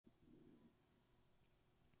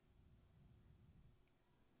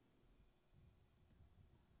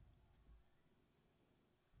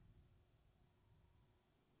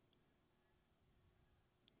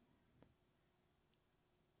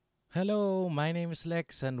Hello, my name is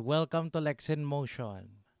Lex and welcome to Lex in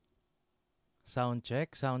Motion. Sound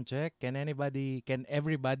check, sound check. Can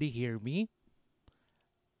everybody hear me?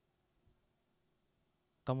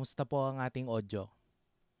 Kamusta po ang ating audio?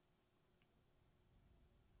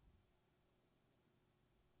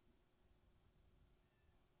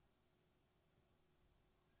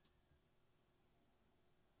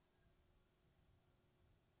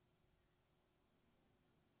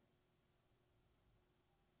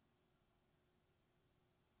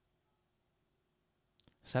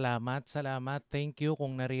 Salamat, salamat. Thank you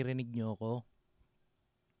kung naririnig nyo ako.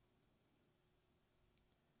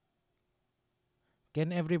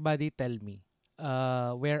 Can everybody tell me,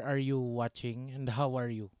 where are you watching and how are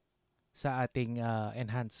you sa ating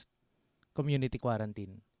enhanced community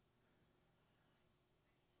quarantine?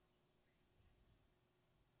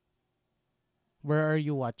 Where are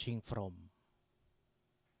you watching from?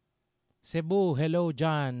 Cebu, hello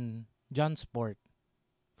John. John Sport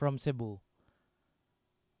from Cebu.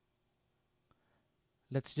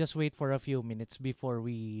 Let's just wait for a few minutes before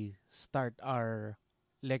we start our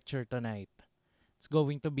lecture tonight. It's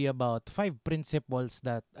going to be about 5 principles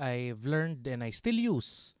that I've learned and I still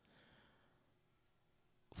use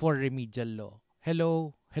for remedial law.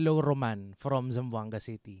 Hello Roman from Zamboanga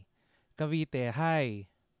City. Cavite,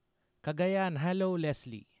 hi. Cagayan, hello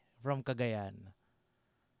Leslie from Cagayan.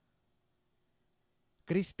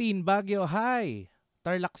 Christine Baguio, hi.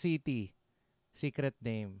 Tarlac City, secret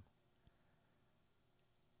name.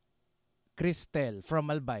 Cristel from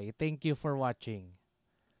Albay, thank you for watching.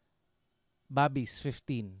 Babis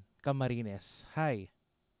 15, Camarines, hi.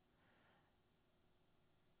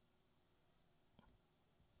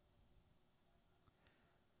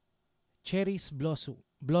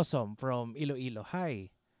 Blossom from Iloilo. Hi.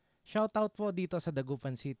 Shout out po dito sa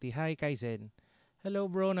Dagupan City. Hi, Kaizen. Hello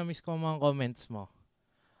bro, na-miss ko mga comments mo.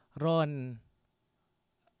 Ron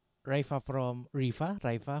Raifa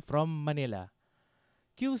from Manila.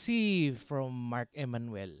 QC from Mark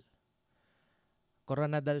Emmanuel.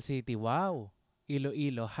 Coronadal City. Wow.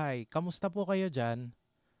 Iloilo. Hi. Kamusta po kayo dyan?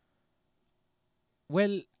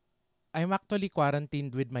 Well, I'm actually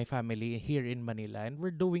quarantined with my family here in Manila and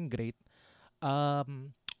we're doing great.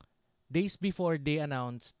 Um, Days before they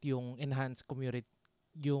announced yung enhanced community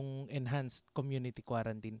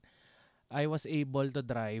quarantine, I was able to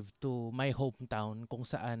drive to my hometown kung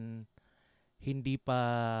saan hindi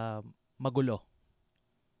pa magulo.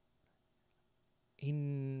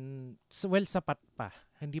 Sapat pa.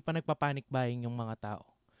 Hindi pa nagpa-panic buying yung mga tao.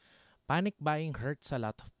 Panic buying hurts a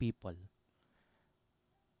lot of people.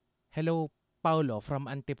 Hello, Paulo from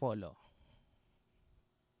Antipolo.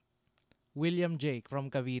 William Jake from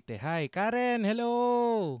Cavite. Hi, Karen.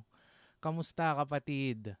 Hello. Kamusta,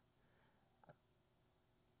 kapatid?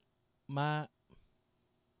 Ma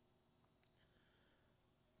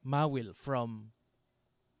Mawil from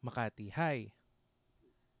Makati. Hi.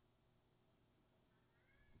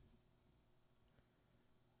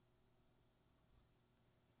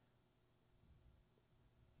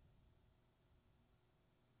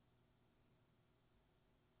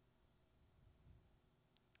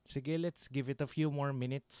 Sige, let's give it a few more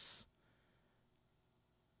minutes.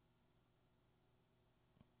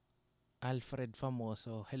 Alfred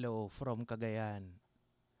Famoso. Hello from Cagayan.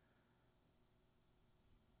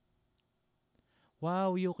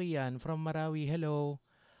 Wow, Yuki yan from Marawi. Hello.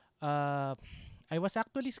 Uh, I was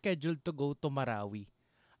actually scheduled to go to Marawi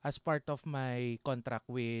as part of my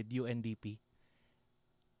contract with UNDP.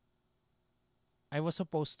 I was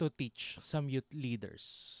supposed to teach some youth leaders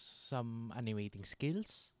some animating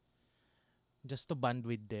skills just to bond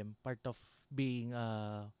with them, part of being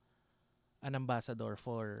an ambassador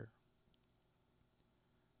for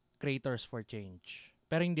Creators for Change.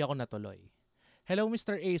 Pero hindi ako natuloy. Hello,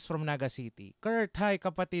 Mr. Ace from Naga City. Kurt, hi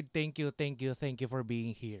kapatid. Thank you for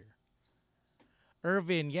being here.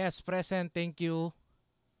 Irvin, yes, present. Thank you.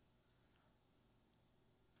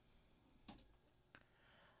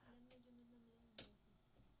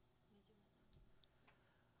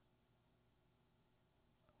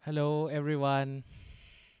 Hello, everyone.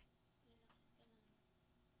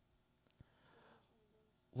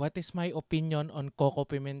 What is my opinion on Coco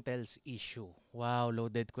Pimentel's issue? Wow,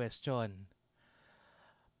 loaded question.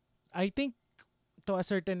 I think to a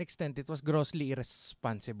certain extent it was grossly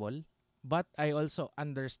irresponsible, but I also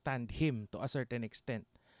understand him to a certain extent.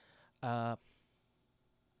 Uh,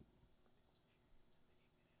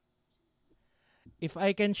 if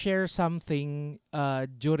I can share something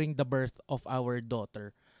during the birth of our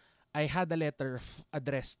daughter, I had a letter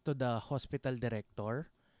addressed to the hospital director,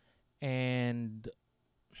 and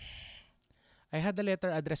I had a letter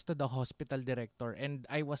addressed to the hospital director and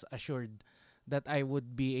I was assured that I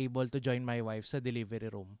would be able to join my wife sa delivery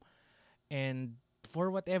room. And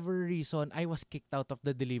for whatever reason, I was kicked out of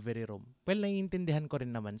the delivery room. Well, naiintindihan ko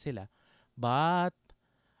rin naman sila. But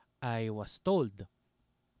I was told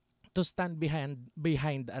to stand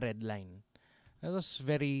behind a red line. That was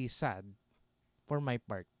very sad for my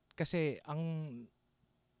part. Kasi ang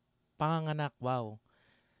panganganak, wow,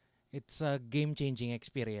 it's a game-changing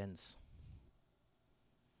experience.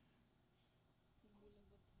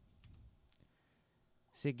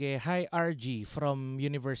 Sige, hi RG from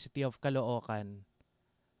University of Caloocan.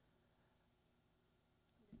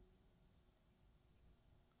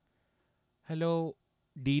 Hello,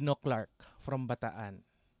 Dino Clark from Bataan.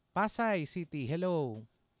 Pasay City, hello.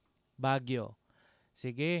 Baguio.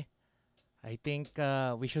 Sige, I think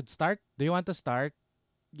we should start. Do you want to start?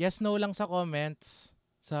 Yes, no lang sa comments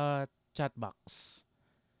sa chat box.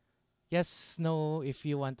 Yes, no if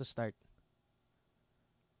you want to start.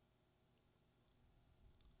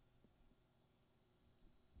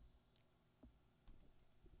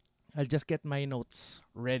 I'll just get my notes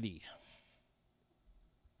ready.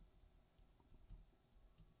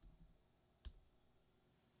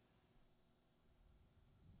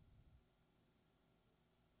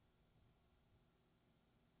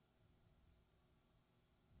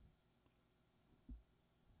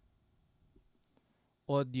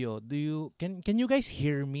 Audio, do you can you guys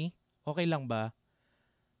hear me? Okay lang ba?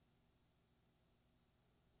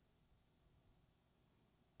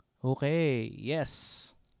 Okay,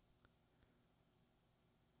 yes.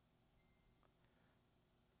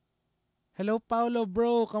 Hello Paulo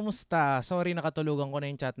bro, kamusta? Sorry nakatulugan ko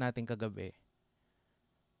na yung chat natin kagabi.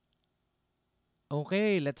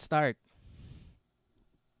 Okay, let's start.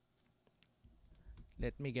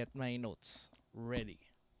 Let me get my notes ready.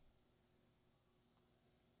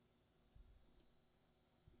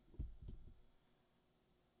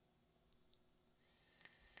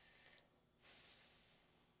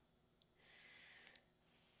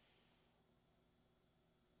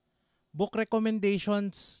 Book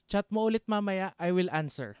recommendations, chat mo ulit mamaya, I will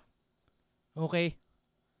answer. Okay?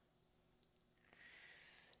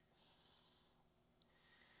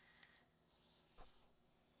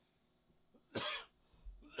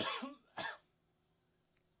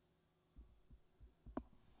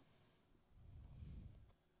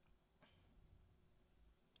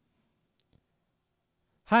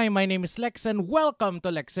 Hi, my name is Lex and welcome to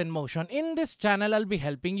Lex in Motion. In this channel, I'll be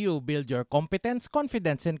helping you build your competence,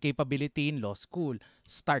 confidence, and capability in law school.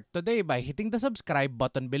 Start today by hitting the subscribe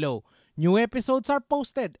button below. New episodes are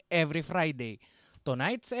posted every Friday.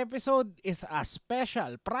 Tonight's episode is a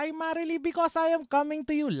special primarily because I am coming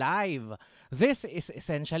to you live. This is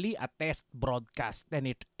essentially a test broadcast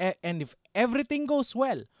and if everything goes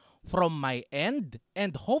well from my end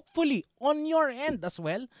and hopefully on your end as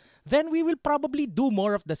well, then we will probably do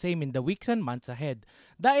more of the same in the weeks and months ahead.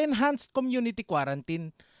 The enhanced community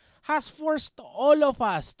quarantine has forced all of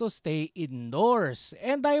us to stay indoors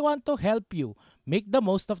and I want to help you make the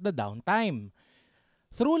most of the downtime.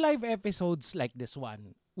 Through live episodes like this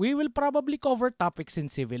one, we will probably cover topics in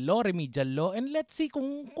civil law, remedial law, and let's see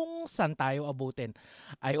kung saan tayo abutin.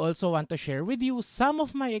 I also want to share with you some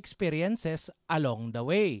of my experiences along the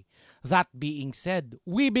way. That being said,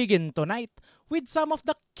 we begin tonight with some of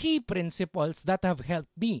the key principles that have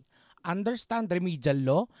helped me understand remedial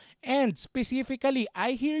law and specifically,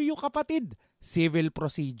 I hear you kapatid, civil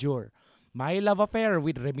procedure. My love affair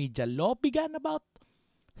with remedial law began about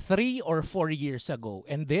 3 or 4 years ago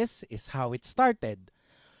and this is how it started.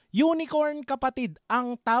 Unicorn kapatid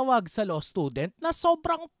ang tawag sa law student na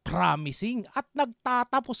sobrang promising at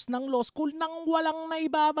nagtatapos ng law school nang walang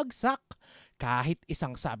naibabagsak kahit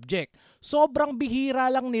isang subject. Sobrang bihira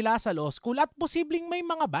lang nila sa law school at posibleng may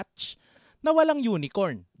mga batch na walang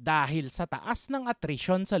unicorn dahil sa taas ng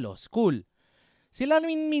attrition sa law school. Sila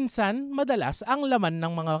minsan madalas ang laman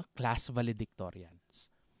ng mga class valedictorians.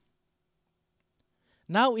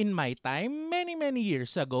 Now in my time, many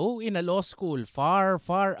years ago, in a law school far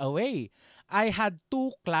away, I had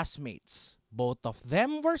 2 classmates. Both of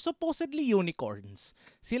them were supposedly unicorns.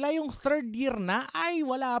 Sila yung 3rd year na ay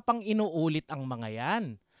wala pang inuulit ang mga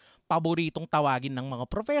yan. Paboritong tawagin ng mga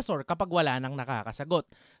professor kapag wala nang nakakasagot.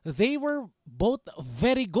 They were both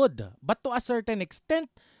very good, but to a certain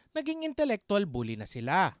extent, naging intellectual bully na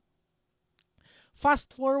sila.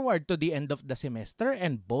 Fast forward to the end of the semester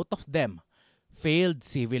and both of them failed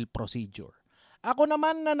civil procedure. Ako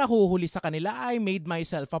naman na nahuhuli sa kanila, I made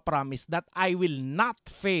myself a promise that I will not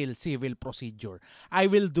fail civil procedure. I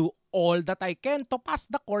will do all that I can to pass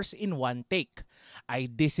the course in one take. I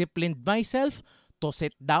disciplined myself to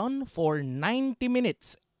sit down for 90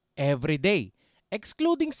 minutes every day,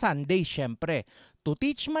 excluding Sunday syempre, to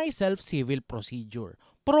teach myself civil procedure.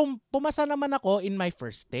 Pumasa naman ako in my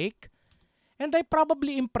first take, and I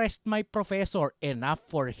probably impressed my professor enough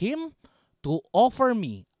for him to offer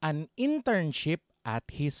me an internship at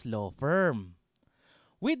his law firm.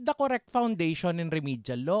 With the correct foundation in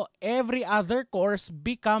remedial law, every other course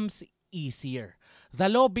becomes easier. The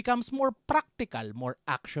law becomes more practical, more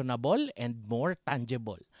actionable, and more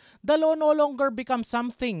tangible. The law no longer becomes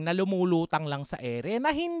something na lumulutang lang sa ere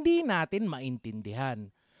na hindi natin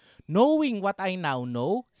maintindihan. Knowing what I now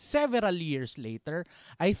know, several years later,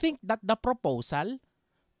 I think that the proposal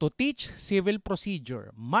to teach civil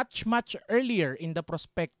procedure much earlier in the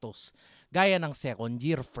prospectus, gaya ng second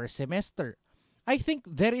year, first semester, I think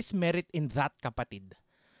there is merit in that, kapatid.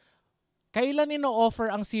 Kailan ino-offer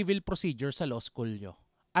ang civil procedure sa law school nyo?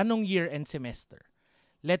 Anong year and semester?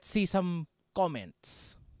 Let's see some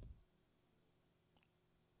comments.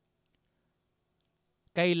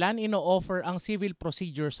 Kailan ino-offer ang civil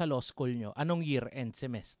procedure sa law school nyo? Anong year and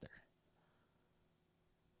semester?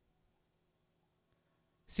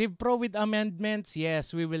 CivPro with amendments,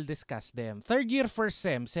 yes, we will discuss them. Third year, first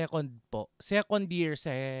sem, second po. Second year,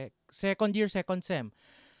 second sem.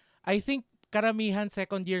 I think karamihan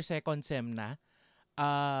second year, second sem na.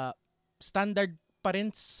 Standard pa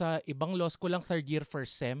rin sa ibang law school lang third year,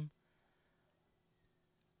 first sem.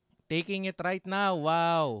 Taking it right now,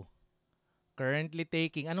 wow. Currently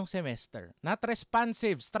taking, anong semester? Not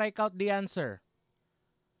responsive, strike out the answer.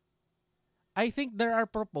 I think there are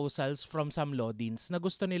proposals from some law deans na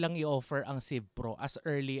gusto nilang i-offer ang CivPro as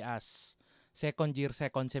early as second year,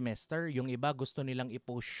 second semester. Yung iba gusto nilang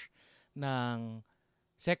i-push ng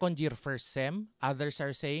second year, first sem. Others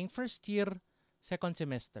are saying first year, second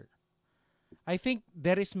semester. I think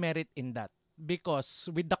there is merit in that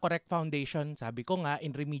because with the correct foundation, sabi ko nga,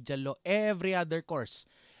 in remedial law, every other course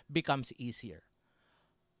becomes easier.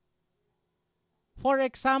 For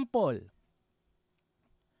example,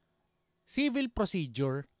 civil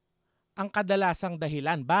procedure, ang kadalasang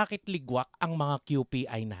dahilan bakit ligwak ang mga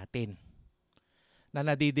QPI natin. Na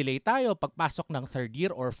nadidelay tayo pagpasok ng third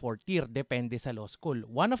year or fourth year, depende sa law school.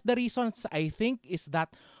 One of the reasons I think is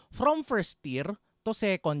that from first year to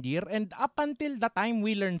second year and up until the time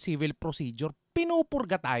we learn civil procedure,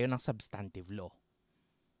 pinupurga tayo ng substantive law.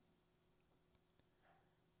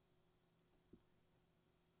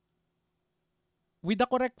 With the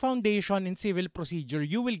correct foundation in civil procedure,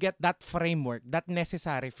 you will get that framework, that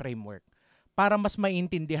necessary framework, para mas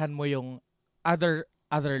maintindihan mo yung other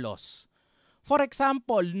laws. For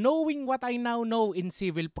example, knowing what I now know in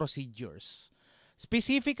civil procedures,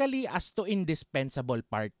 specifically as to indispensable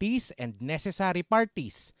parties and necessary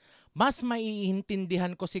parties, mas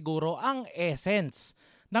maiintindihan ko siguro ang essence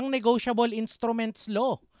ng negotiable instruments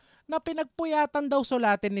law na pinagpuyatan daw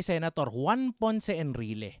sulatin ni Senator Juan Ponce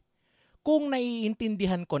Enrile. Kung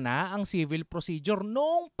naiintindihan ko na ang civil procedure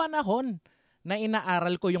noong panahon na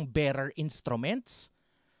inaaral ko yung bearer instruments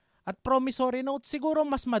at promissory notes, siguro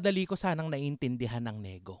mas madali ko sanang naiintindihan ng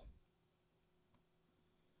nego.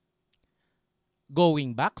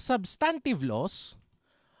 Going back, substantive laws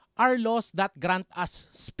are laws that grant us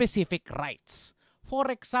specific rights.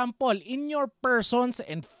 For example, in your persons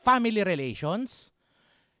and family relations,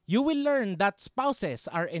 you will learn that spouses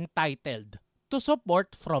are entitled to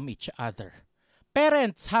support from each other.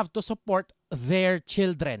 Parents have to support their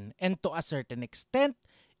children, and to a certain extent,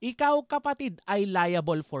 ikaw kapatid ay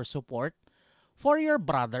liable for support for your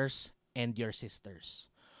brothers and your sisters.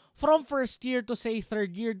 From first year to say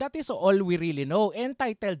third year, that is all we really know.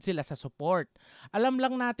 Entitled sila sa support. Alam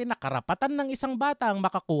lang natin na karapatan ng isang bata ang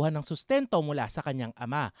makakuha ng sustento mula sa kanyang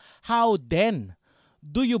ama. How then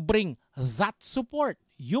do you bring that support,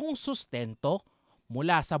 yung sustento,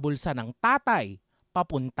 mula sa bulsa ng tatay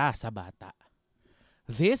papunta sa bata?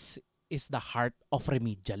 This is the heart of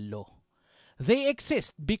remedial law. They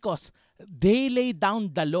exist because they lay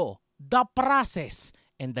down the law, the process,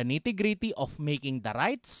 and the nitty-gritty of making the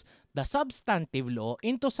rights, the substantive law,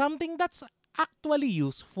 into something that's actually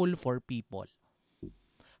useful for people.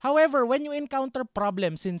 However, when you encounter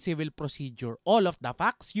problems in civil procedure, all of the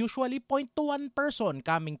facts usually point to one person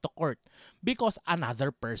coming to court because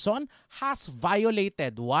another person has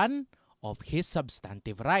violated one of his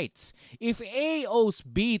substantive rights. If A owes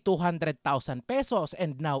B 200,000 pesos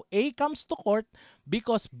and now A comes to court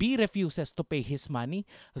because B refuses to pay his money,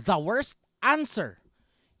 the worst answer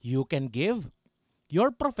you can give your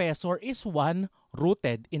professor is one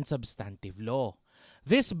rooted in substantive law.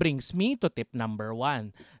 This brings me to tip number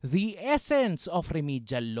 1. The essence of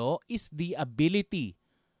remedial law is the ability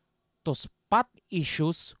to spot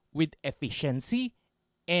issues with efficiency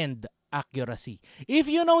and accuracy. If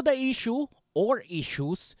you know the issue or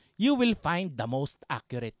issues, you will find the most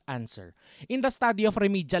accurate answer. In the study of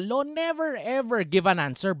remedial law, never ever give an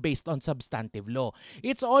answer based on substantive law.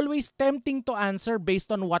 It's always tempting to answer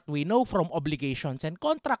based on what we know from obligations and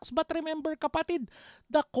contracts. But remember kapatid,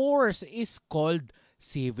 the course is called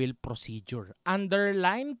civil procedure.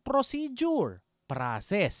 Underline procedure.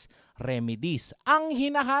 Process, remedies. Ang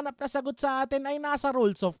hinahanap na sagot sa atin ay nasa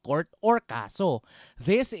rules of court or kaso.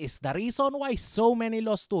 This is the reason why so many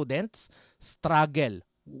law students struggle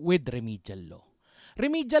with remedial law.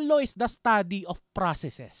 Remedial law is the study of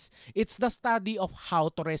processes. It's the study of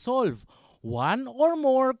how to resolve one or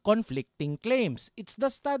more conflicting claims. It's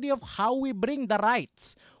the study of how we bring the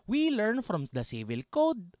rights we learn from the civil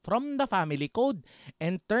code, from the family code,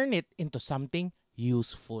 and turn it into something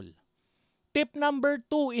useful. Tip number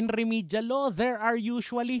 2, in remedial law, there are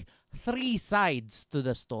usually 3 sides to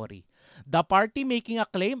the story. The party making a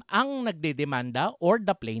claim, ang nagdedemanda or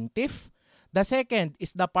the plaintiff. The second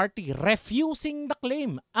is the party refusing the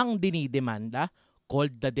claim, ang dinidemanda,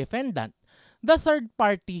 called the defendant. The third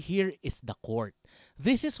party here is the court.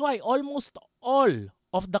 This is why almost all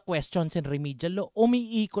of the questions in remedial law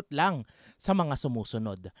umiikot lang sa mga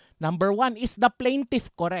sumusunod. Number 1, is the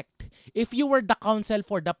plaintiff correct? If you were the counsel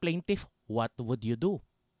for the plaintiff, what would you do?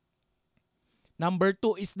 Number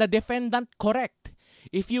 2, is the defendant correct?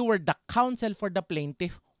 If you were the counsel for the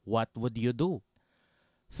plaintiff, what would you do?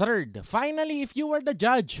 Third, finally, if you were the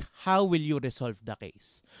judge, how will you resolve the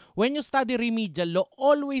case? When you study remedial law,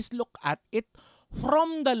 always look at it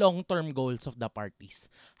from the long-term goals of the parties.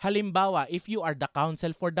 Halimbawa, if you are the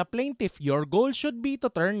counsel for the plaintiff, your goal should be to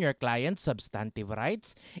turn your client's substantive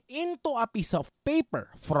rights into a piece of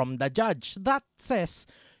paper from the judge that says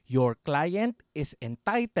your client is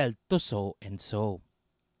entitled to so and so.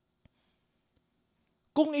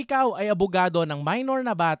 Kung ikaw ay abogado ng minor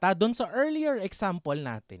na bata, dun sa earlier example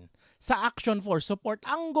natin, sa action for support,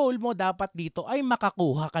 ang goal mo dapat dito ay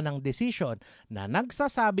makakuha ka ng decision na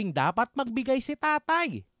nagsasabing dapat magbigay si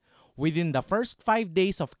tatay within the first 5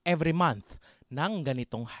 days of every month ng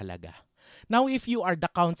ganitong halaga. Now, if you are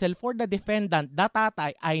the counsel for the defendant, the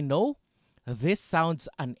tatay, I know this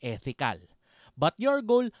sounds unethical. But your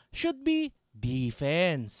goal should be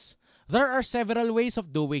defense. There are several ways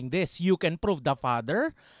of doing this. You can prove the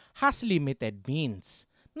father has limited means,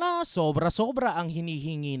 na sobra-sobra ang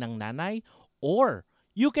hinihingi ng nanay, or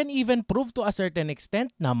you can even prove to a certain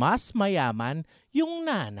extent na mas mayaman yung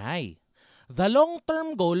nanay. The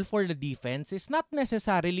long-term goal for the defense is not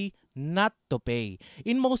necessarily not to pay.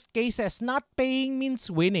 In most cases, not paying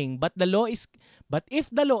means winning, but if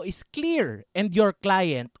the law is clear and your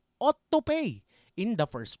client ought to pay in the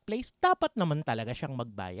first place, dapat naman talaga siyang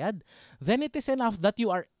magbayad. Then it is enough that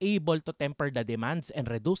you are able to temper the demands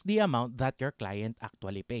and reduce the amount that your client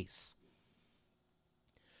actually pays.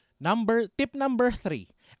 Tip number 3.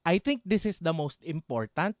 I think this is the most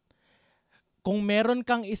important. Kung meron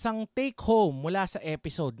kang isang take home mula sa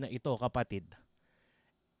episode na ito, kapatid,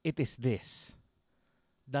 it is this.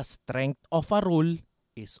 The strength of a rule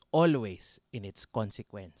is always in its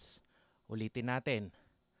consequence. Ulitin natin.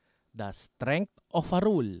 The strength of a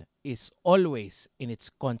rule is always in its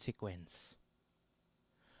consequence.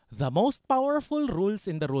 The most powerful rules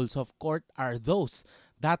in the rules of court are those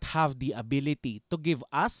that have the ability to give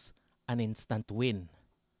us an instant win.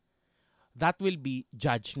 That will be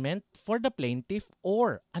judgment for the plaintiff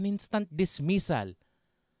or an instant dismissal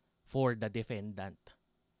for the defendant.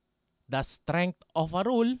 The strength of a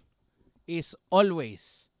rule is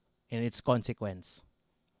always in its consequence.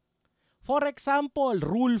 For example,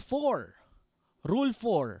 Rule 4. Rule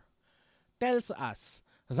 4 tells us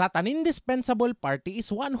that an indispensable party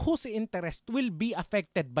is one whose interest will be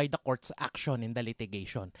affected by the court's action in the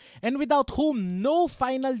litigation and without whom no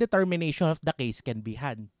final determination of the case can be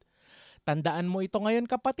had. Tandaan mo ito ngayon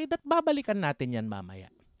kapatid at babalikan natin yan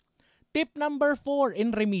mamaya. Tip number 4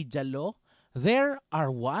 in remedial law, there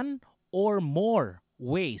are one or more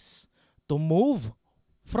ways to move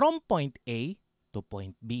from point A to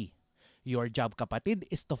point B. Your job, kapatid,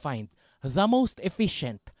 is to find the most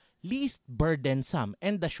efficient, least burdensome,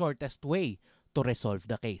 and the shortest way to resolve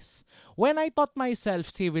the case. When I taught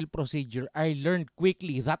myself civil procedure, I learned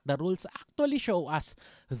quickly that the rules actually show us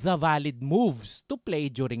the valid moves to play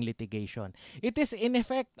during litigation. It is in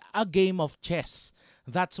effect a game of chess.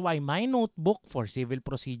 That's why my notebook for civil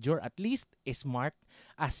procedure at least is marked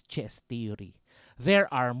as chess theory. There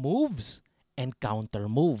are moves and counter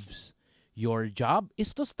moves. Your job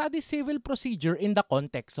is to study civil procedure in the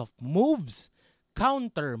context of moves,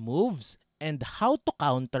 counter moves, and how to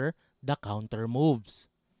counter the counter moves.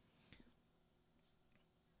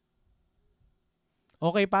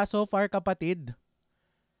 Okay pa so far, kapatid?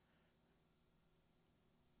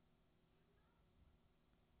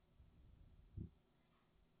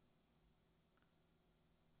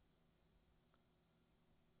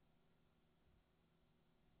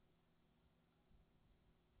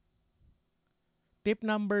 Tip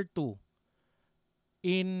number 2.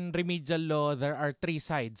 In remedial law, there are 3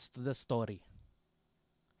 sides to the story.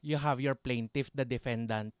 You have your plaintiff, the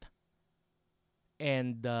defendant,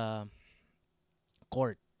 and the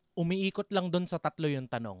court. Umiikot lang dun sa tatlo yung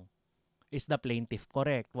tanong. Is the plaintiff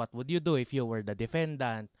correct? What would you do if you were the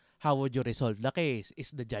defendant? How would you resolve the case?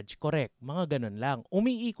 Is the judge correct? Mga ganun lang.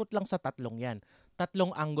 Umiikot lang sa tatlong yan.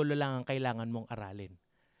 Tatlong anggulo lang ang kailangan mong aralin.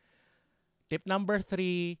 Tip number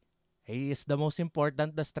 3 is the most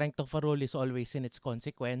important. The strength of a rule is always in its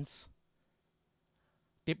consequence.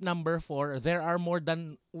 Tip number 4, there are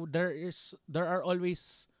multiple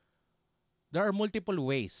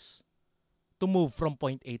ways to move from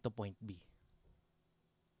point A to point B.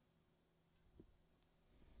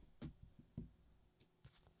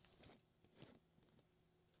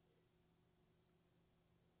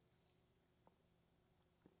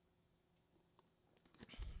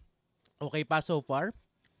 Okay pa so far?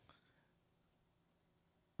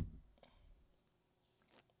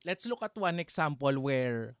 Let's look at one example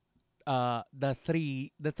where the three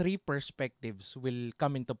perspectives will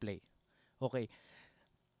come into play. Okay.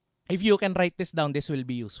 If you can write this down, this will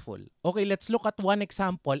be useful. Okay, let's look at one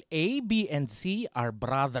example. A, B, and C are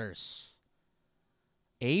brothers.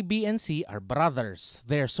 A, B, and C are brothers.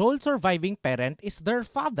 Their sole surviving parent is their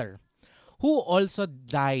father, who also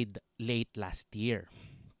died late last year.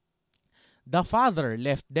 The father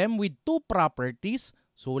left them with 2 properties,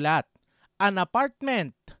 sulat, an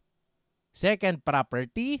apartment, second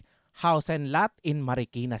property, house and lot in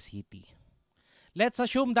Marikina City. Let's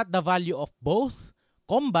assume that the value of both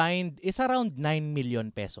combined is around 9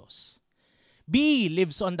 million pesos. B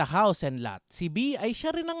lives on the house and lot. Si B ay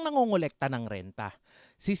siya rin ang nangongolekta ng renta.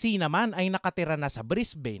 Si C naman ay nakatira na sa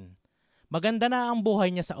Brisbane. Maganda na ang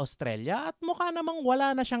buhay niya sa Australia at mukha namang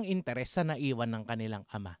wala na siyang interes sa naiwan ng kanilang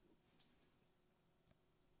ama.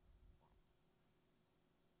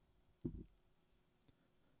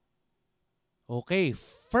 Okay,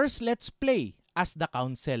 first let's play as the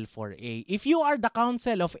counsel for A. If you are the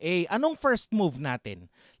counsel of A, anong first move natin?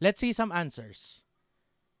 Let's see some answers.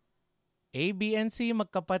 A, B, and C,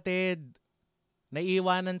 magkapatid,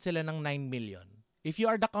 naiiwanan sila ng 9 million. If you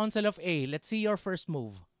are the counsel of A, let's see your first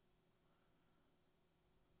move.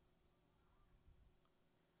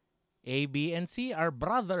 A, B, and C are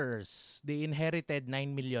brothers. They inherited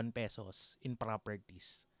 9 million pesos in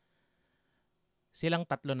properties. Silang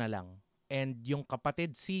tatlo na lang. And yung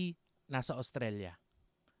kapatid C nasa Australia.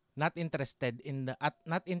 Not interested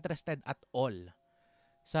at all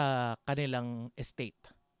sa kanilang estate.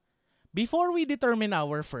 Before we determine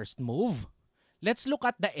our first move, let's look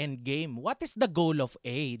at the end game. What is the goal of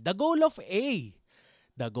A? The goal of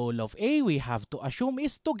A we have to assume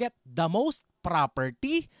is to get the most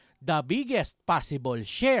property, the biggest possible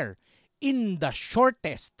share in the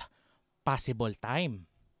shortest possible time.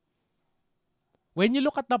 When you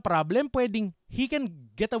look at the problem, pwedeng he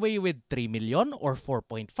can get away with 3 million or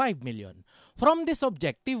 4.5 million. From this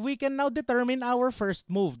objective, we can now determine our first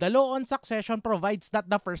move. The law on succession provides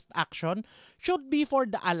that the first action should be for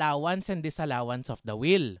the allowance and disallowance of the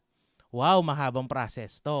will. Wow, mahabang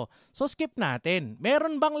process to. So skip natin.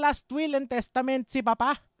 Meron bang last will and testament si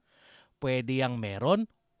Papa? Pwede yang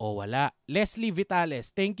meron o wala. Leslie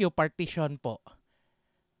Vitales, thank you. Partition po.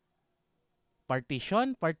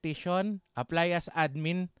 Partition, apply as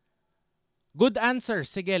admin. Good answer.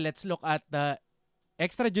 Sige, let's look at the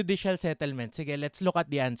extrajudicial settlement. Sige, let's look at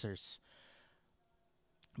the answers.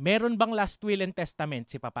 Meron bang last will and testament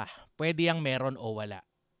si Papa? Pwede yang meron o wala.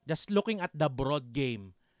 Just looking at the broad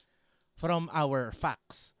game from our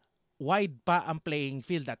facts. Wide pa ang playing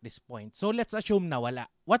field at this point. So let's assume na wala.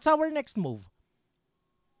 What's our next move?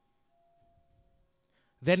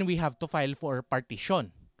 Then we have to file for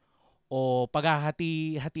partition. O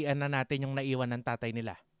paghahati-hatian na natin yung naiwan ng tatay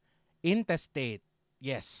nila. Intestate.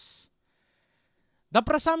 Yes. The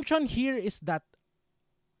presumption here is that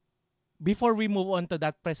before we move on to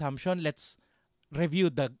that presumption, let's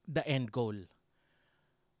review the end goal.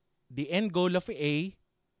 The end goal of A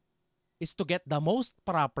is to get the most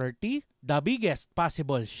property, the biggest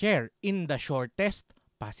possible share in the shortest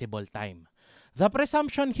possible time. The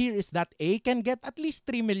presumption here is that A can get at least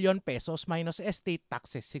 3 million pesos minus estate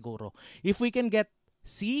taxes siguro. If we can get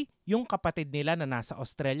C, yung kapatid nila na nasa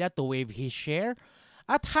Australia, to waive his share,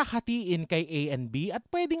 at hahatiin kay A and B at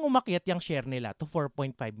pwedeng umakyat yung share nila to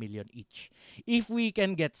 4.5 million each. If we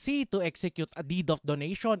can get C to execute a deed of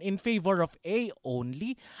donation in favor of A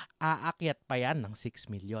only, aakyat pa yan ng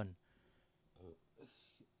 6 million.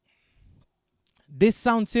 This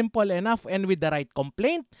sounds simple enough, and with the right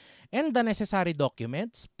complaint and the necessary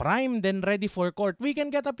documents, primed and ready for court, we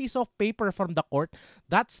can get a piece of paper from the court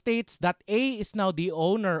that states that A is now the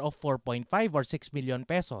owner of 4.5 or 6 million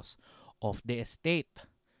pesos of the estate.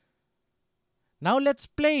 Now let's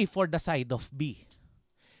play for the side of B.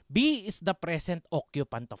 B is the present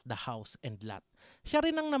occupant of the house and lot. Siya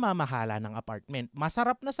rin ang namamahala ng apartment.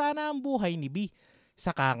 Masarap na sana ang buhay ni B.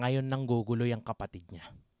 Saka ngayon nang gugulo yung kapatid niya.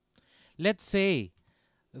 Let's say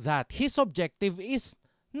that his objective is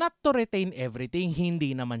not to retain everything.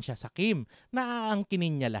 Hindi naman siya sakim.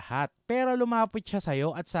 Naaangkinin niya lahat. Pero lumapit siya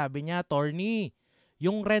sa'yo at sabi niya, Attorney,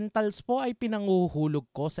 yung rentals po ay pinanguhulog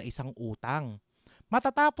ko sa isang utang.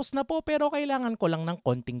 Matatapos na po pero kailangan ko lang ng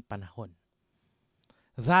konting panahon.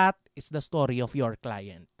 That is the story of your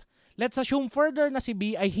client. Let's assume further na si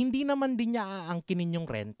B ay hindi naman din niya aangkinin yung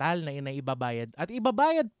rental na inaibabayad at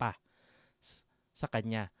ibabayad pa sa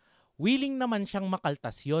kanya. Willing naman siyang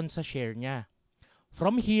makaltas yon sa share niya.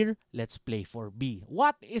 From here, let's play for B.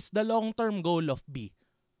 What is the long-term goal of B?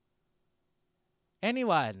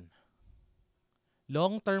 Anyone?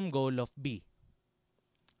 Long-term goal of B.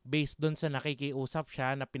 Based dun sa nakikiusap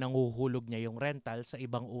siya na pinanguhulog niya yung rental sa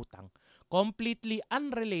ibang utang. Completely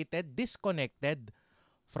unrelated, disconnected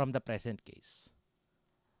from the present case.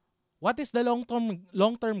 What is the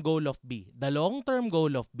long-term goal of B? The long-term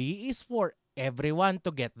goal of B is for everyone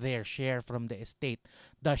to get their share from the estate.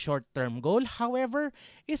 The short-term goal, however,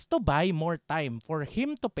 is to buy more time for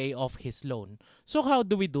him to pay off his loan. So how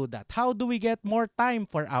do we do that? How do we get more time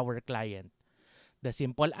for our client? The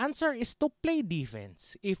simple answer is to play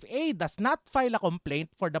defense. If A does not file a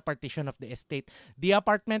complaint for the partition of the estate, the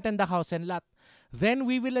apartment and the house and lot, then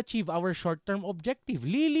we will achieve our short-term objective.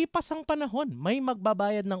 Lilipas ang panahon. May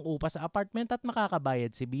magbabayad ng upa sa apartment at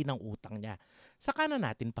makakabayad si B ng utang niya. Saka na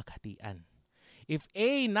natin paghatian. If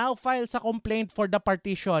A now files a complaint for the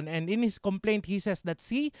partition and in his complaint he says that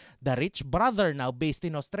C, the rich brother now based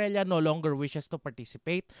in Australia, no longer wishes to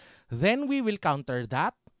participate, then we will counter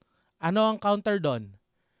that. Ano ang counter doon?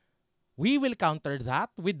 We will counter that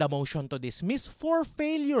with the motion to dismiss for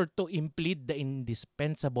failure to implead the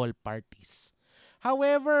indispensable parties.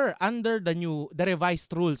 However, under the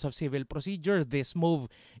revised rules of civil procedure, this move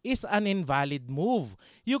is an invalid move.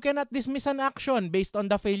 You cannot dismiss an action based on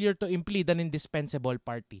the failure to implead an indispensable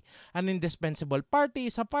party. An indispensable party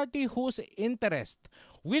is a party whose interest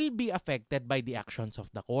will be affected by the actions of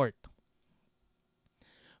the court.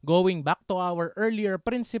 Going back to our earlier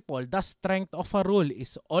principle, the strength of a rule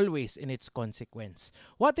is always in its consequence.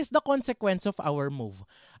 What is the consequence of our move?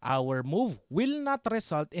 Our move will not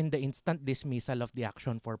result in the instant dismissal of the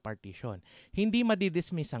action for partition. Hindi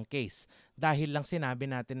madidismiss ang case dahil lang sinabi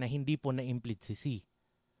natin na hindi po na-implead si C.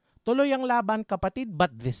 Tuloy ang laban kapatid, but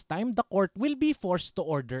this time the court will be forced to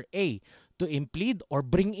order A to implead or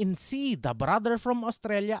bring in C, the brother from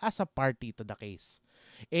Australia, as a party to the case.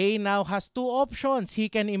 A now has two options. He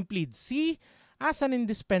can implead C as an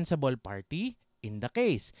indispensable party in the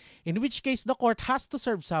case, in which case the court has to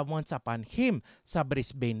serve summons upon him sa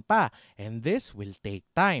Brisbane pa, and this will take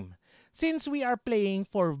time. Since we are playing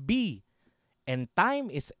for B and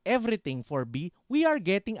time is everything for B, we are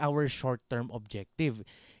getting our short-term objective.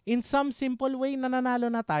 In some simple way,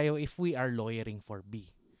 nananalo na tayo if we are lawyering for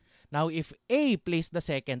B. Now, if A plays the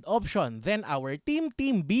second option, then our team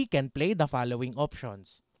B, can play the following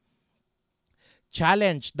options.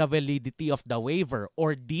 Challenge the validity of the waiver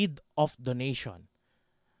or deed of donation.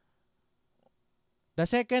 The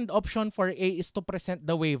second option for A is to present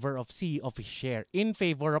the waiver of C of his share in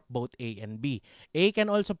favor of both A and B. A can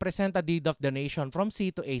also present a deed of donation from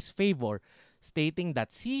C to A's favor, stating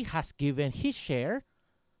that C has given his share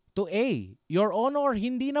to A. Your Honor,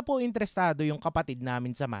 hindi na po interesado yung kapatid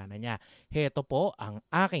namin sa mana niya. Heto po ang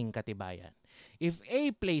aking katibayan. If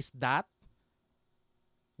A plays that,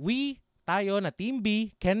 tayo na Team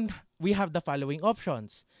B, we have the following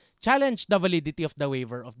options. Challenge the validity of the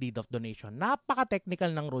waiver of deed of donation.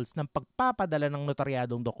 Napaka-technical ng rules ng pagpapadala ng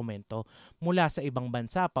notaryadong dokumento mula sa ibang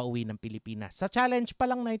bansa pa uwi ng Pilipinas. Sa challenge pa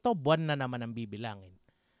lang na ito, buwan na naman ang bibilangin.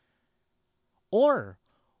 Or,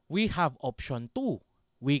 we have option 2.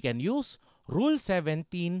 We can use Rule 17,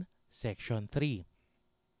 Section 3.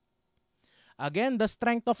 Again, the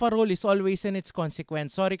strength of a rule is always in its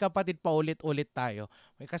consequence. Sorry kapatid, paulit-ulit tayo.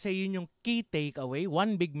 Kasi yun yung key takeaway,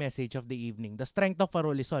 one big message of the evening. The strength of a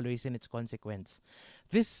rule is always in its consequence.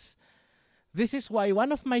 This is why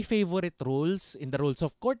one of my favorite rules in the rules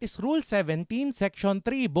of court is Rule 17, Section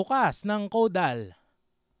 3, bukas ng Codal.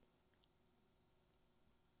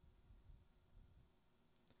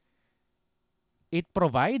 It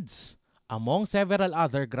provides, among several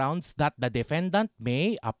other grounds, that the defendant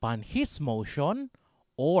may, upon his motion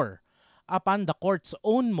or upon the court's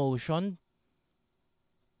own motion,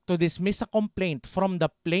 to dismiss a complaint from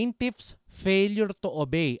the plaintiff's failure to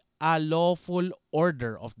obey a lawful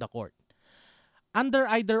order of the court. Under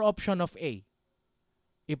either option of A,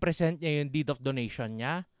 i-present niya yung deed of donation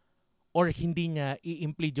niya or hindi niya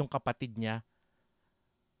i-implead yung kapatid niya,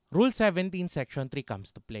 Rule 17, Section 3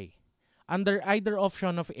 comes to play. Under either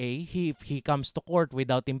option of A, if he comes to court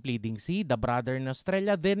without impleading C, the brother in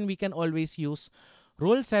Australia, then we can always use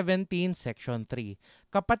Rule 17, Section 3.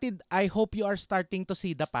 Kapatid, I hope you are starting to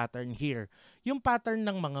see the pattern here. Yung pattern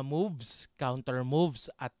ng mga moves, counter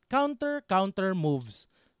moves, at counter moves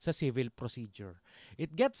sa civil procedure.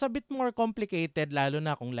 It gets a bit more complicated lalo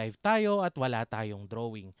na kung live tayo at wala tayong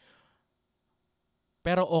drawing.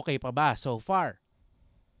 Pero okay pa ba so far?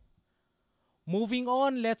 Moving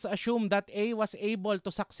on, let's assume that A was able to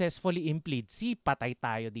successfully implead C. Patay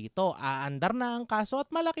tayo dito. Aandar na ang kaso at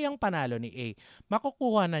malaki ang panalo ni A.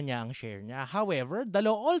 Makukuha na niya ang share niya. However, the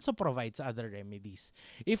law also provides other remedies.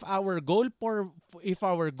 If our goal for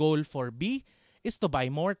B is to buy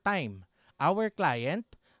more time, our client,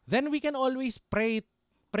 then we can always pray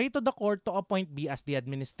to the court to appoint B as the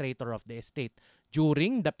administrator of the estate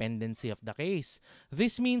during the pendency of the case.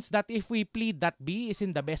 This means that if we plead that B is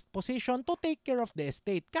in the best position to take care of the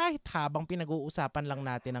estate, kahit habang pinag-uusapan lang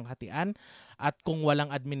natin ang hatian at kung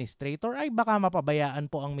walang administrator ay baka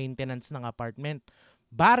mapabayaan po ang maintenance ng apartment.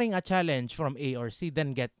 Barring a challenge from A or C,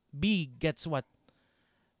 then B gets what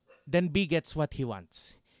he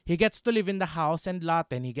wants. He gets to live in the house and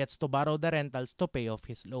lot and he gets to borrow the rentals to pay off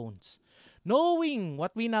his loans. Knowing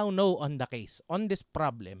what we now know on the case, on this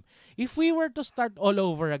problem, if we were to start all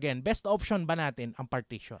over again, best option ba natin ang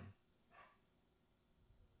partition?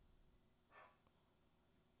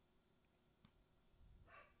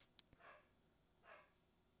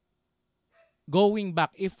 Going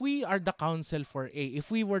back, if we are the counsel for A, if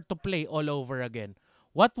we were to play all over again,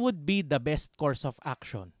 what would be the best course of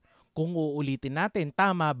action? Kung uulitin natin,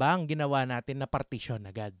 tama ba ang ginawa natin na partition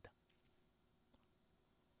agad?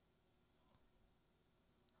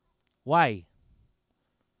 Why?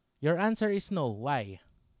 Your answer is no. Why?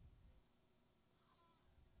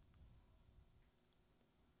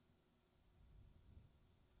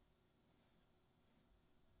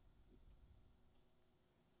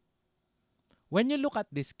 When you look at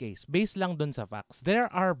this case, based lang dun sa facts, there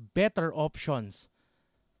are better options.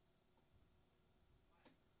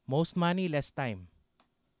 Most money, less time.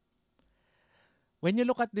 When you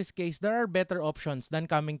look at this case, there are better options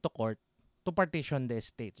than coming to court to partition the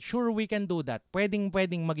estate. Sure, we can do that. Pwedeng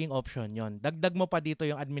maging option yon. Dagdag mo pa dito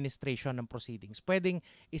yung administration ng proceedings. Pwedeng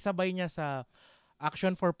isabay niya sa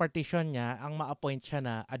action for partition niya ang ma-appoint siya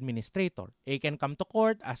na administrator. A can come to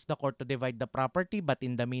court, ask the court to divide the property, but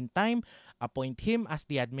in the meantime, appoint him as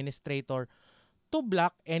the administrator to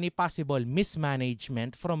block any possible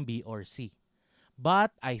mismanagement from B or C.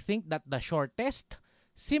 But I think that the shortest,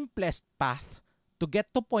 simplest path to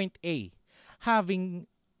get to point A, having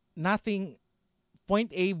nothing,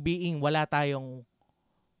 point A being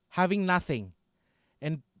having nothing,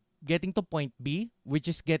 and getting to point B, which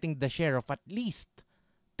is getting the share of at least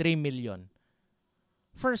 3 million.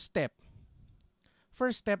 First step,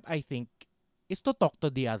 I think, is to talk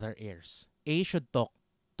to the other heirs. A should talk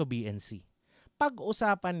to B and C.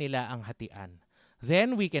 Pag-usapan nila ang hatian.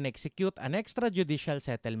 Then we can execute an extrajudicial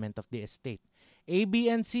settlement of the estate. A,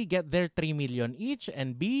 B, and C get their 3 million each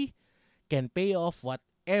and B can pay off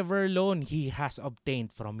whatever loan he has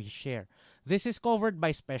obtained from his share. This is covered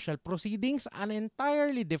by special proceedings, an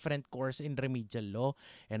entirely different course in remedial law,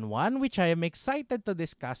 and one which I am excited to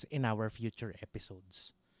discuss in our future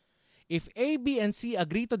episodes. If A, B, and C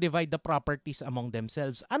agree to divide the properties among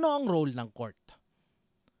themselves, ano ang role ng court?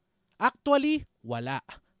 Actually, wala.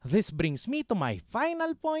 This brings me to my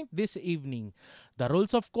final point this evening. The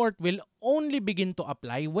rules of court will only begin to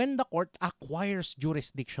apply when the court acquires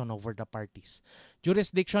jurisdiction over the parties.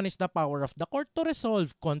 Jurisdiction is the power of the court to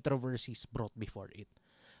resolve controversies brought before it.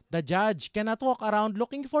 The judge cannot walk around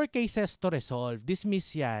looking for cases to resolve.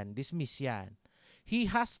 Dismiss yan. He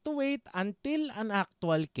has to wait until an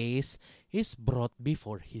actual case is brought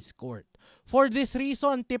before his court. For this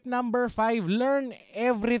reason, tip number 5, learn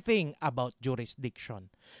everything about jurisdiction.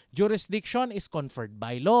 Jurisdiction is conferred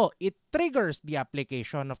by law. It triggers the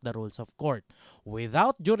application of the rules of court.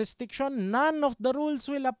 Without jurisdiction, none of the rules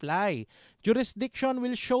will apply. Jurisdiction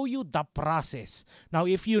will show you the process. Now,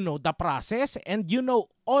 if you know the process and you know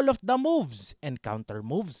all of the moves and counter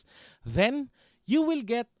moves, then you will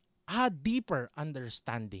get a deeper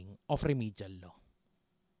understanding of remedial law.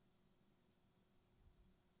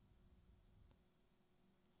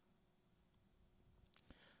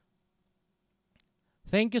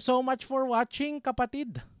 Thank you so much for watching,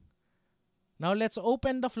 kapatid. Now let's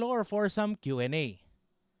open the floor for some Q&A.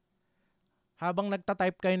 Habang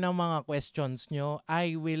nagtatype kayo ng mga questions nyo,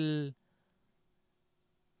 I will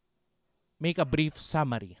make a brief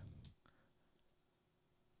summary.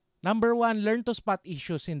 Number 1, learn to spot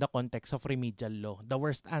issues in the context of remedial law. The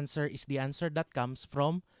worst answer is the answer that comes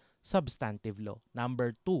from substantive law.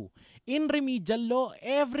 Number 2, in remedial law,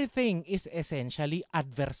 everything is essentially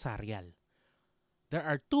adversarial. There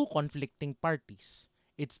are two conflicting parties.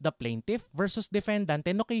 It's the plaintiff versus defendant,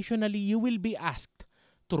 and occasionally you will be asked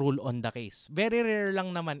to rule on the case. Very rare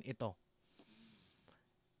lang naman ito.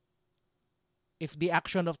 If the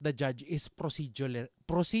action of the judge is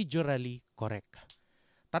procedurally correct.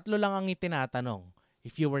 Tatlo lang ang itinatanong.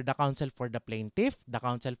 If you were the counsel for the plaintiff, the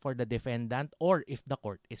counsel for the defendant, or if the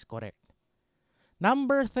court is correct.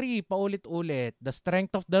 Number 3, paulit-ulit, the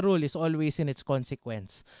strength of the rule is always in its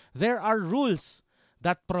consequence. There are rules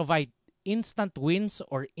that provide instant wins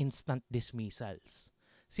or instant dismissals.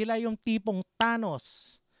 Sila yung tipong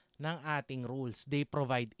Thanos ng ating rules. They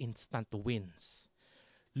provide instant wins.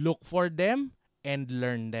 Look for them and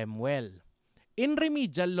learn them well. In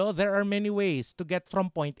remedial law, there are many ways to get from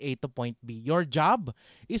point A to point B. Your job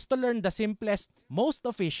is to learn the simplest, most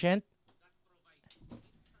efficient,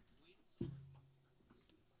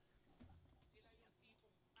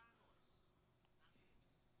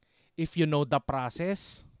 if you know the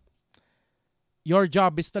process, your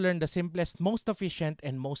job is to learn the simplest, most efficient,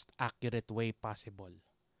 and most accurate way possible.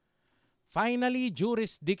 Finally,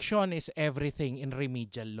 jurisdiction is everything in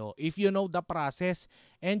remedial law. If you know the process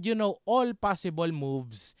and you know all possible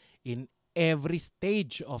moves in every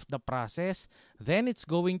stage of the process, then it's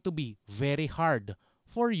going to be very hard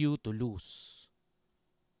for you to lose.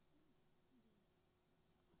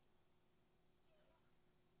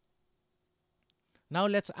 Now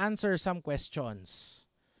let's answer some questions.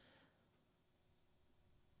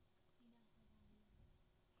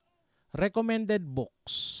 Recommended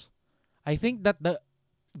books. I think that the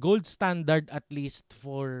gold standard, at least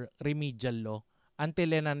for remedial law,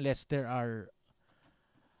 until and unless there are,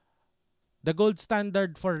 the gold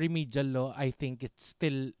standard for remedial law, I think it's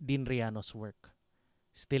still Dean Riano's work.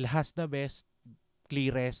 Still has the best,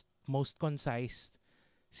 clearest, most concise,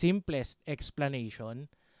 simplest explanation.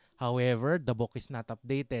 However, the book is not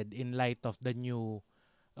updated in light of the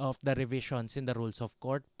revisions in the rules of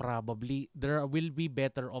court. Probably there will be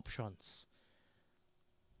better options.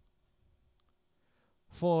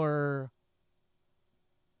 For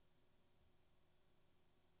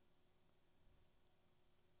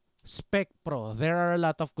Spec Pro, there are a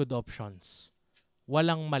lot of good options.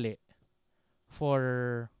 Walang mali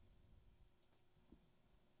for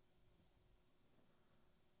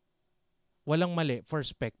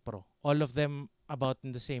Spec Pro. All of them about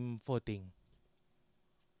in the same footing.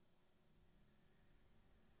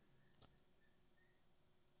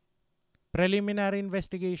 Preliminary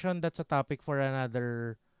investigation, that's a topic for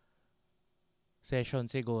another session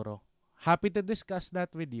siguro. Happy to discuss that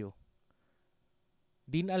with you.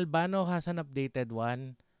 Dean Albano has an updated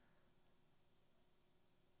one.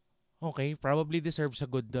 Okay, probably deserves a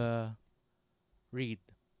good read.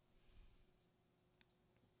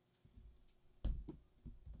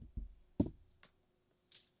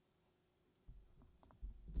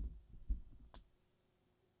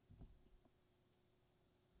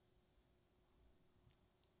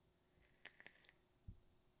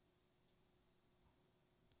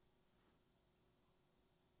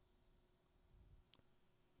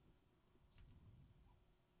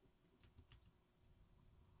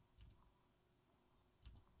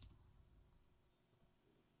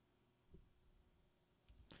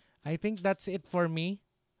 I think that's it for me.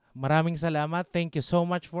 Maraming salamat. Thank you so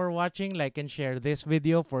much for watching. Like and share this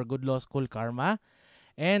video for Good Law School Karma.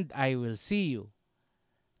 And I will see you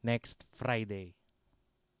next Friday.